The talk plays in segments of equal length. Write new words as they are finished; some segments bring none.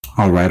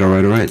All right.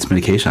 It's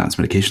medication. It's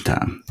medication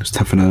time. It's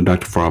time for another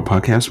Dr. Kavarga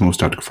podcast. I'm host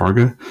Dr.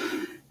 Kavarga.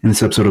 In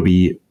this episode, I'll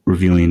be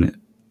reviewing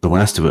The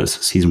Last of Us,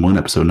 Season 1,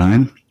 Episode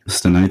 9. This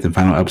is the ninth and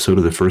final episode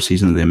of the first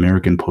season of the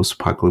American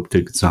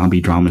post-apocalyptic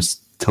zombie drama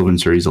television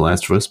series The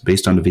Last of Us,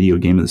 based on the video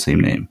game of the same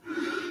name.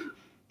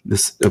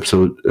 This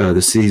episode,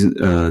 this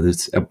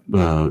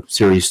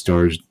series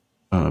stars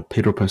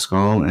Pedro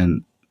Pascal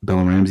and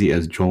Bella Ramsey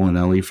as Joel and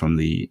Ellie from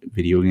the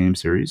video game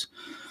series.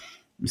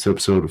 This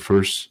episode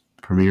first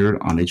premiered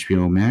on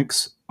HBO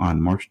Max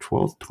on March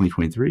 12th,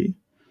 2023,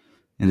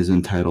 and is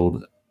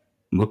entitled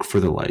Look for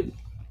the Light.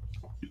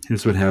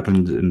 Here's what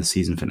happened in the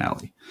season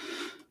finale.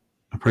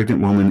 A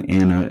pregnant woman,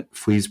 Anna,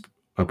 flees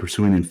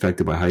pursuing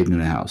infected by hiding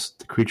in a house.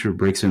 The creature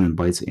breaks in and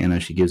bites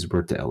Anna. She gives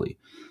birth to Ellie.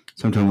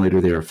 Sometime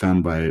later, they are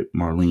found by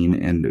Marlene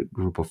and a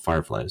group of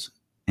fireflies.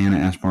 Anna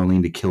asks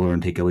Marlene to kill her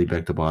and take Ellie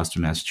back to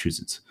Boston,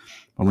 Massachusetts.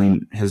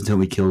 Marlene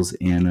hesitantly kills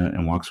Anna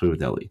and walks away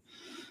with Ellie.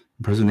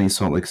 In present-day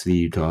Salt Lake City,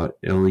 Utah,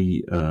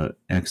 Ellie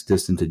acts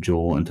distant to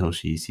Joel until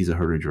she sees a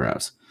herd of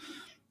giraffes.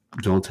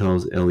 Joel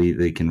tells Ellie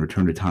they can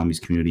return to Tommy's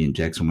community in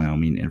Jackson,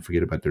 Wyoming, and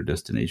forget about their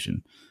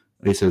destination.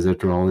 Ellie says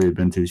after all they had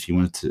been through, she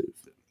wants to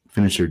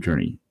finish their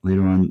journey.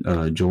 Later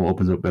on, Joel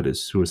opens up about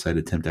his suicide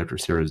attempt after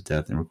Sarah's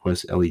death and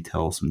requests Ellie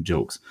tell some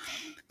jokes.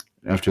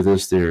 After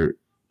this, they're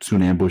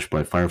soon ambushed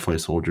by Firefly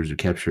soldiers who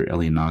capture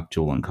Ellie and knock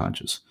Joel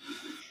unconscious.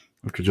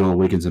 After Joel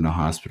awakens in the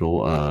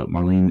hospital,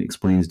 Marlene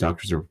explains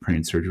doctors are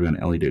preparing surgery on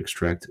Ellie to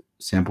extract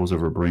samples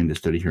of her brain to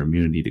study her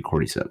immunity to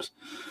cordyceps.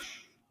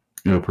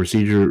 A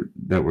procedure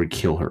that would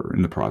kill her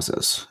in the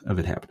process of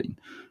it happening.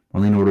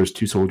 Marlene orders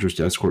two soldiers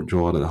to escort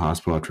Joel out of the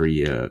hospital after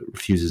he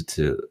refuses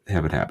to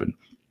have it happen.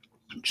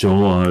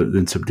 Joel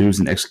then subdues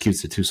and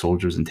executes the two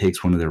soldiers and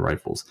takes one of their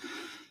rifles.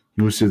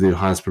 He moves to the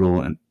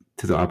hospital and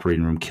to the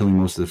operating room, killing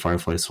most of the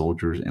Firefly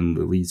soldiers and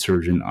the lead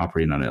surgeon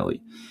operating on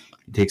Ellie.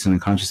 He takes an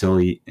unconscious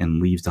Ellie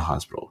and leaves the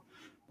hospital.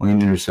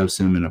 Marlene intercepts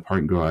him in a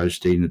parking garage,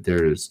 stating that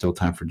there is still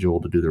time for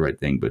Joel to do the right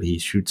thing, but he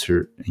shoots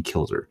her and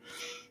kills her.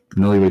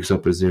 When Ellie wakes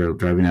up as they're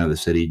driving out of the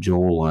city,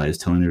 Joel lies,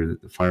 telling her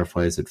that the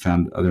Fireflies had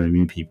found other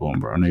immune people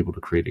and were unable to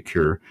create a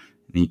cure,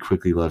 and he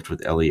quickly left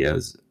with Ellie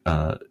as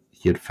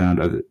he had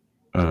found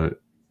the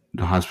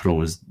hospital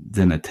was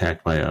then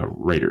attacked by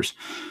raiders.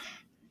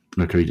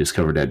 After he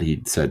discovered that, he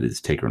decided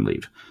to take her and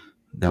leave.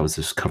 That was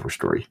his cover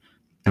story.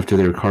 After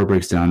their car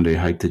breaks down, they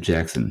hike to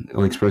Jackson.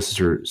 Ellie expresses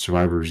her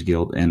survivor's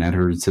guilt, and at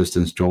her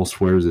insistence, Joel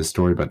swears his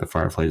story about the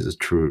Fireflies is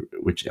true,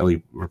 which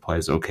Ellie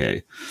replies,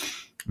 okay,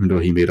 even though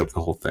he made up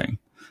the whole thing.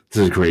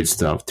 This is great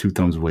stuff. 2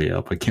 thumbs way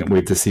up. I can't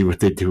wait to see what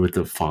they do with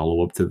the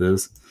follow-up to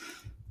this,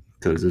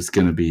 because it's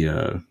going to be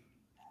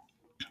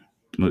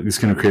it's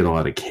going to create a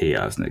lot of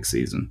chaos next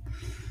season.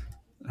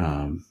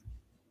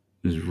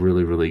 It's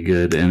really, really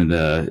good, and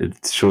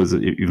it shows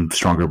an even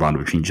stronger bond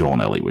between Joel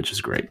and Ellie, which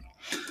is great.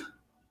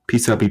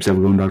 Peace out, peeps. Have a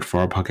good one, Dr.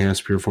 Farr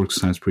Podcast. Pure Forks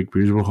Science Freak. Hope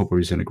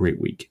everybody's had a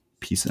great week.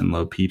 Peace and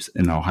love, peeps.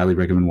 And I'll highly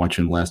recommend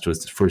watching The Last of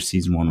Us. The first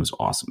season 1 was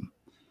awesome.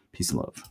 Peace and love.